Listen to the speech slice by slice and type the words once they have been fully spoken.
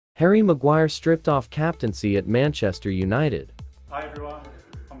Harry Maguire stripped off captaincy at Manchester United. Hi everyone,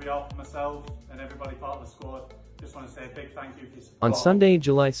 on behalf of myself and everybody part of the squad, just want to say a big thank you for your support. On Sunday,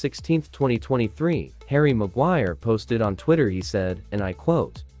 July 16, 2023, Harry Maguire posted on Twitter. He said, and I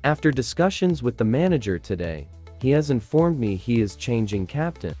quote, "After discussions with the manager today, he has informed me he is changing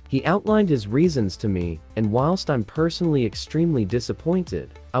captain. He outlined his reasons to me, and whilst I'm personally extremely disappointed,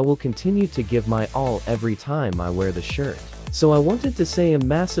 I will continue to give my all every time I wear the shirt. So I wanted to say a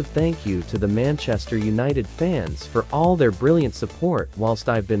massive thank you to the Manchester United fans for all their brilliant support whilst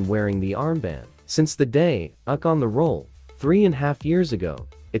I've been wearing the armband. Since the day I got on the roll 3.5 years ago,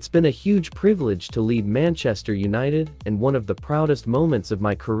 it's been a huge privilege to lead Manchester United and one of the proudest moments of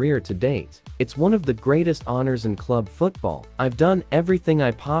my career to date. It's one of the greatest honors in club football. I've done everything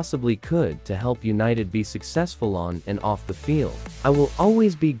I possibly could to help United be successful on and off the field. I will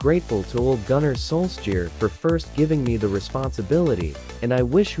always be grateful to Ole Gunnar Solskjaer for first giving me the responsibility, and I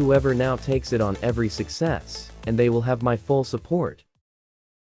wish whoever now takes it on every success, and they will have my full support."